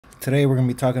Today we're going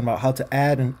to be talking about how to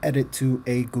add and edit to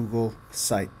a Google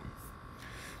site.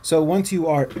 So once you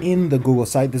are in the Google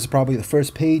site, this is probably the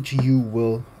first page you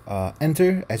will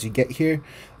enter as you get here.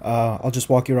 I'll just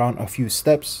walk you around a few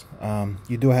steps.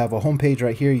 You do have a home page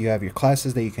right here. You have your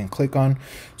classes that you can click on.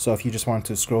 So if you just want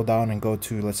to scroll down and go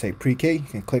to, let's say, pre-K, you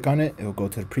can click on it. It will go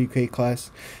to the pre-K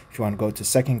class. If you want to go to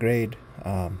second grade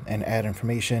and add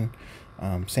information,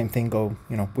 same thing, go,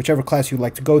 whichever class you'd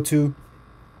like to go to,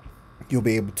 you'll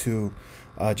be able to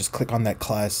just click on that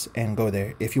class and go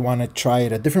there. If you want to try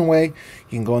it a different way,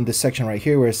 you can go in this section right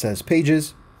here where it says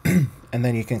pages, and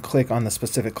then you can click on the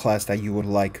specific class that you would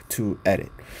like to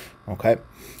edit. Okay,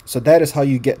 so that is how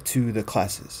you get to the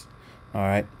classes. All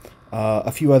right,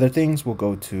 a few other things. We'll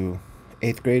go to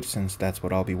 8th grade since that's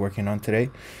what I'll be working on today.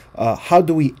 How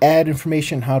do we add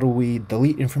information? How do we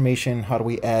delete information? How do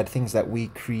we add things that we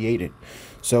created?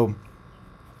 So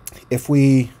if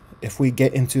we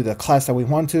get into the class that we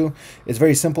want to, it's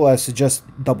very simple as to just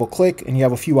double click and you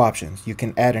have a few options. You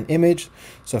can add an image.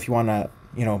 So if you want to,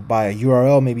 by a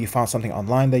URL, maybe you found something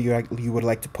online that you would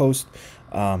like to post.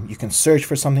 You can search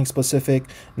for something specific.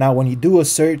 Now, when you do a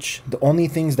search, the only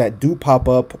things that do pop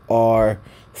up are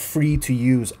free to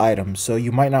use items. So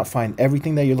you might not find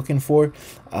everything that you're looking for,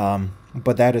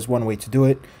 but that is one way to do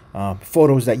it.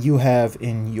 Photos that you have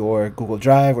in your Google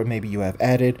Drive, or maybe you have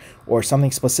added, or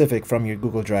something specific from your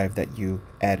Google Drive that you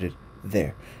added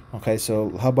there. Okay,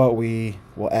 so how about we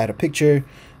will add a picture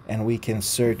and we can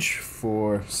search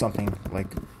for something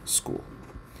like school.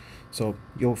 So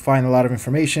you'll find a lot of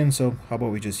information. So how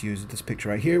about we just use this picture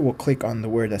right here? We'll click on the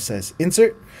word that says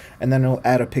insert, and then it'll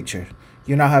add a picture.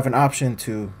 You now have an option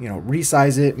to,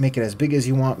 resize it, make it as big as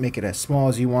you want, make it as small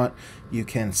as you want. You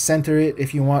can center it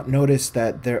if you want. Notice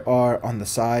that there are on the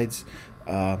sides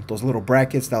those little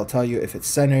brackets that'll tell you if it's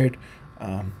centered,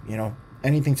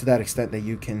 anything to that extent that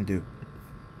you can do.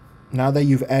 Now that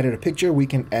you've added a picture, we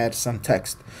can add some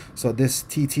text. So this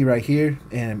TT right here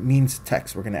means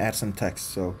text. We're going to add some text.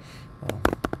 So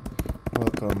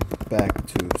welcome back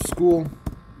to school.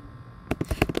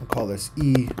 We'll call this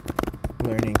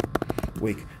e-learning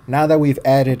week. Now that we've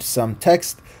added some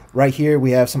text, right here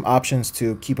we have some options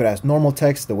to keep it as normal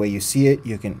text, the way you see it.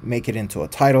 You can make it into a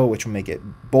title, which will make it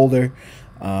bolder,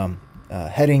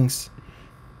 headings,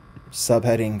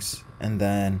 subheadings, and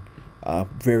then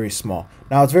very small.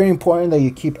 Now it's very important that you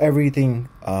keep everything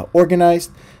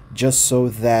organized, just so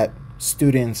that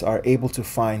students are able to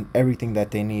find everything that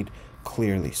they need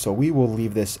clearly. So we will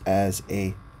leave this as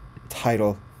a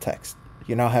title text.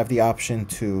 You now have the option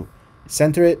to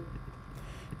center it.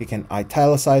 You can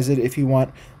italicize it if you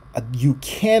want. You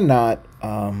cannot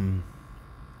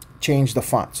change the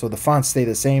font. So the fonts stay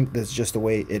the same. That's just the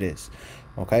way it is.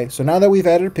 Okay, so now that we've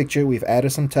added a picture, we've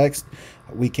added some text,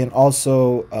 we can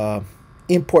also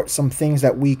import some things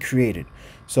that we created.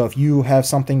 So if you have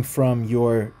something from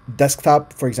your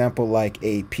desktop, for example, like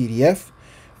a PDF,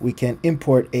 we can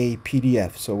import a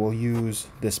PDF. So we'll use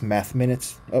this Math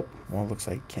Minutes. Oh, well, it looks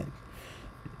like it can't.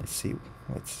 Let's see.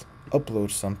 Let's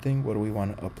upload something. What do we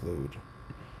want to upload?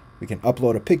 We can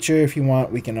upload a picture if you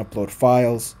want. We can upload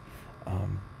files.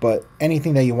 But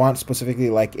anything that you want, specifically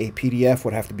like a PDF,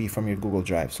 would have to be from your Google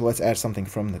Drive. So let's add something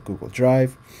from the Google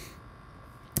Drive.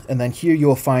 And then here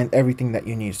you'll find everything that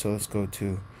you need. So let's go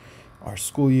to our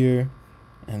school year,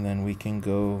 and then we can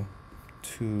go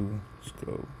to, let's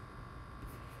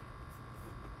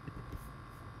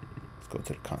go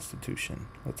to the Constitution.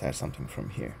 Let's add something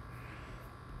from here.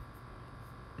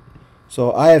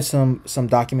 So I have some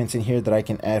documents in here that I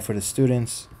can add for the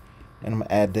students, and I'm going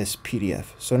to add this PDF.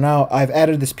 So now I've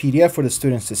added this PDF for the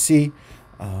students to see,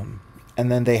 and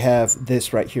then they have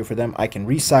this right here for them. I can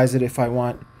resize it if I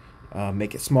want,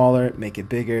 make it smaller, make it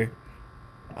bigger.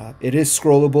 It is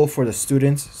scrollable for the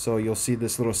students, so you'll see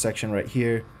this little section right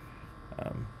here.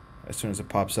 As soon as it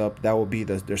pops up, that will be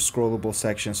their scrollable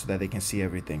section so that they can see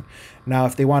everything. Now,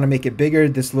 if they want to make it bigger,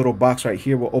 this little box right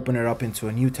here will open it up into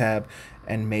a new tab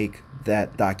and make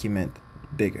that document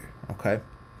bigger. Okay,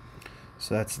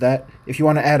 so that's that. If you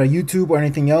want to add a YouTube or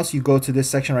anything else, you go to this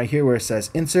section right here where it says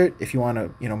insert. If you want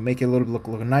to make it a little look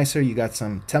nicer, you got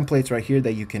some templates right here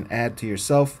that you can add to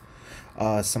yourself.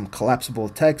 Some collapsible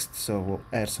text, so we'll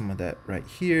add some of that right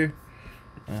here.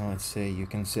 And let's say you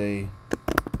can say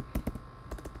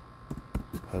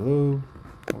hello.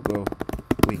 We'll go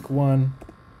week 1.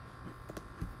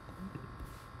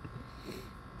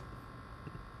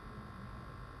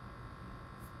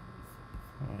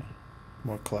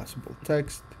 More collapsible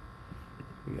text.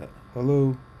 We got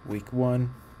hello, week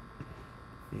 1.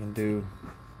 You can do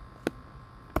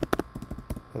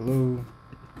hello,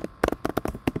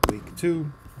 week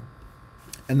 2.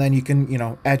 and then you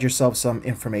can, add yourself some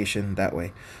information that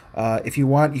way. If you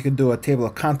want, you could do a table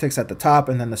of contents at the top,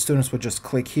 and then the students would just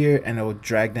click here and it will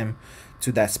drag them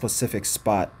to that specific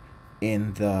spot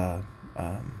in the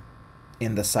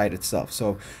site itself.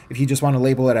 So if you just want to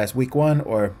label it as week 1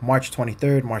 or March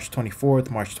 23rd, March 24th,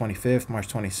 March 25th, March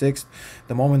 26th,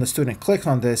 the moment the student clicks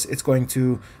on this, it's going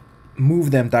to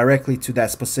move them directly to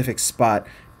that specific spot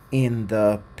in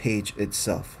the page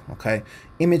itself. Okay,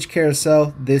 image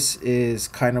carousel, this is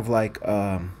kind of like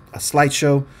a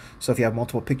slideshow. So if you have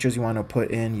multiple pictures you want to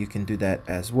put in, you can do that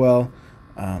as well.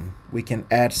 We can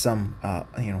add some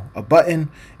a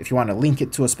button if you want to link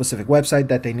it to a specific website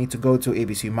that they need to go to,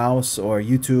 ABC Mouse or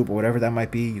YouTube or whatever that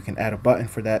might be. You can add a button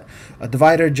for that. A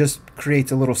divider just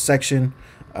creates a little section,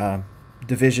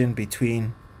 division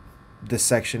between this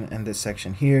section and this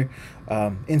section here.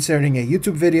 Inserting a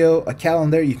YouTube video, a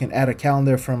calendar, you can add a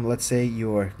calendar from, let's say,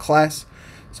 your class.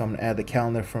 So I'm going to add the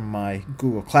calendar from my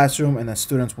Google Classroom, and then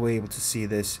students will be able to see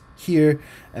this here,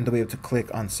 and they'll be able to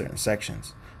click on certain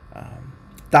sections.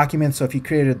 Documents, so if you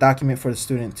created a document for the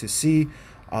student to see,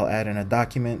 I'll add in a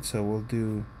document. So we'll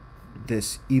do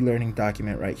this e-learning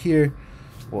document right here.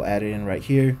 We'll add it in right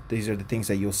here. These are the things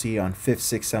that you'll see on 5th,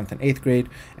 6th, 7th, and 8th grade.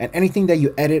 And anything that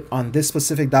you edit on this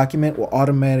specific document will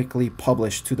automatically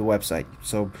publish to the website.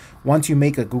 So once you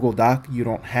make a Google Doc, you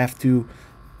don't have to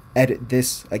edit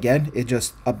this again. It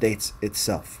just updates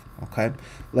itself. Okay,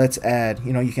 let's add,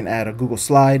 you can add a Google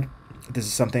slide. This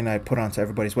is something I put onto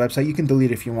everybody's website. You can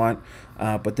delete if you want,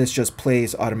 but this just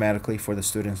plays automatically for the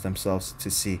students themselves to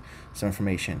see some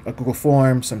information. A Google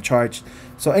form, some charts.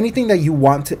 So anything that you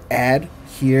want to add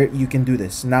here, you can do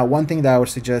this. Now, one thing that I would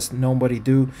suggest nobody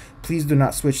do, please do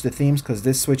not switch the themes, because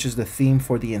this switches the theme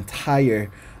for the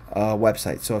entire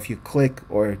website. So if you click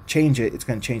or change it, it's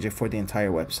going to change it for the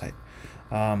entire website.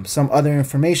 Some other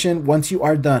information, once you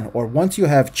are done or once you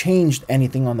have changed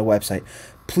anything on the website,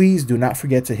 please do not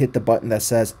forget to hit the button that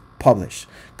says publish,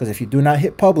 because if you do not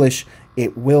hit publish,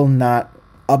 it will not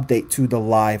update to the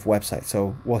live website.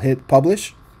 So we'll hit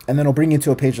publish, and then it'll bring you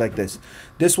to a page like this.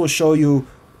 This will show you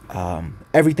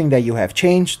everything that you have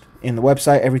changed in the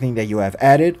website, everything that you have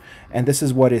added, and this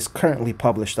is what is currently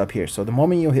published up here. So the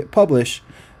moment you hit publish,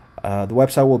 the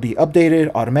website will be updated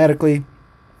automatically,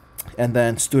 and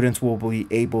then students will be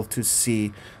able to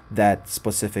see that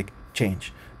specific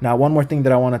change. Now, one more thing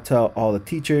that I want to tell all the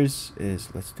teachers is,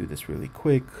 let's do this really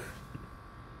quick.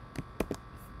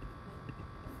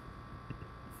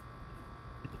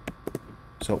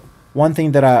 So one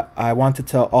thing that I want to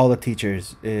tell all the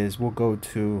teachers is, we'll go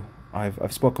to,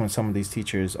 I've spoken with some of these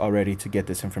teachers already to get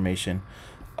this information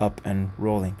up and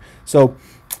rolling. So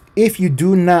if you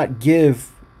do not give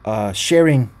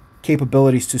sharing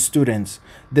capabilities to students,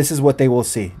 this is what they will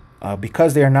see.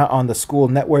 Because they are not on the school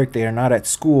network, they are not at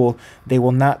school, they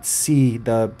will not see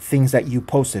the things that you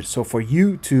posted. So for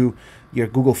you to, your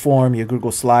Google form, your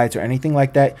Google Slides, or anything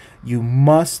like that, you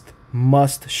must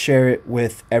share it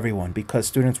with everyone, because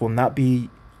students will not be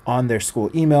on their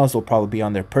school emails, they'll probably be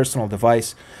on their personal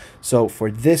device. So for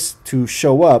this to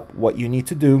show up, what you need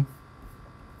to do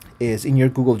is, in your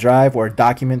Google Drive or a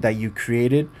document that you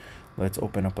created, let's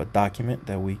open up a document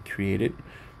that we created.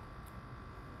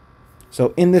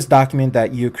 So in this document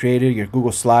that you created, your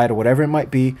Google slide or whatever it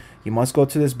might be, you must go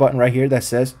to this button right here that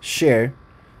says share.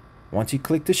 Once you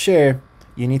click to share,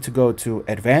 you need to go to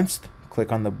advanced, click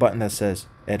on the button that says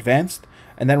advanced,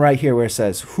 and then right here where it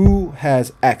says who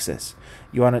has access,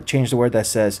 you want to change the word that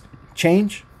says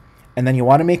change, and then you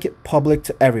want to make it public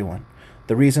to everyone.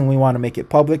 The reason we want to make it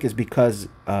public is because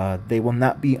they will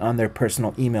not be on their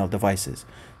personal email devices.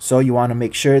 So you want to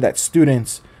make sure that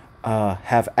students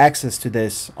have access to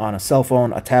this on a cell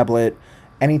phone, a tablet,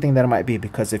 anything that it might be,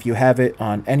 because if you have it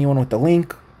on anyone with the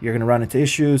link, you're going to run into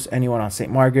issues. Anyone on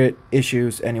St. Margaret,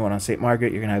 issues. Anyone on St.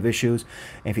 Margaret, you're going to have issues.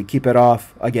 And if you keep it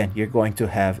off, again, you're going to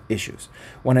have issues.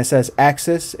 When it says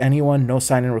access, anyone, no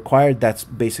sign-in required, that's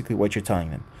basically what you're telling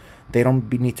them. They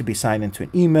don't need to be signed into an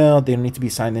email. They don't need to be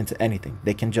signed into anything.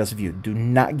 They can just view. Do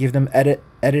not give them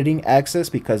editing access,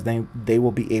 because then they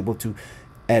will be able to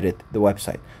edit the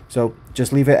website. So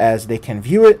just leave it as they can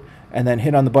view it, and then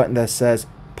hit on the button that says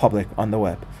public on the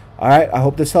web. All right, I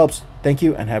hope this helps. Thank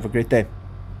you, and have a great day.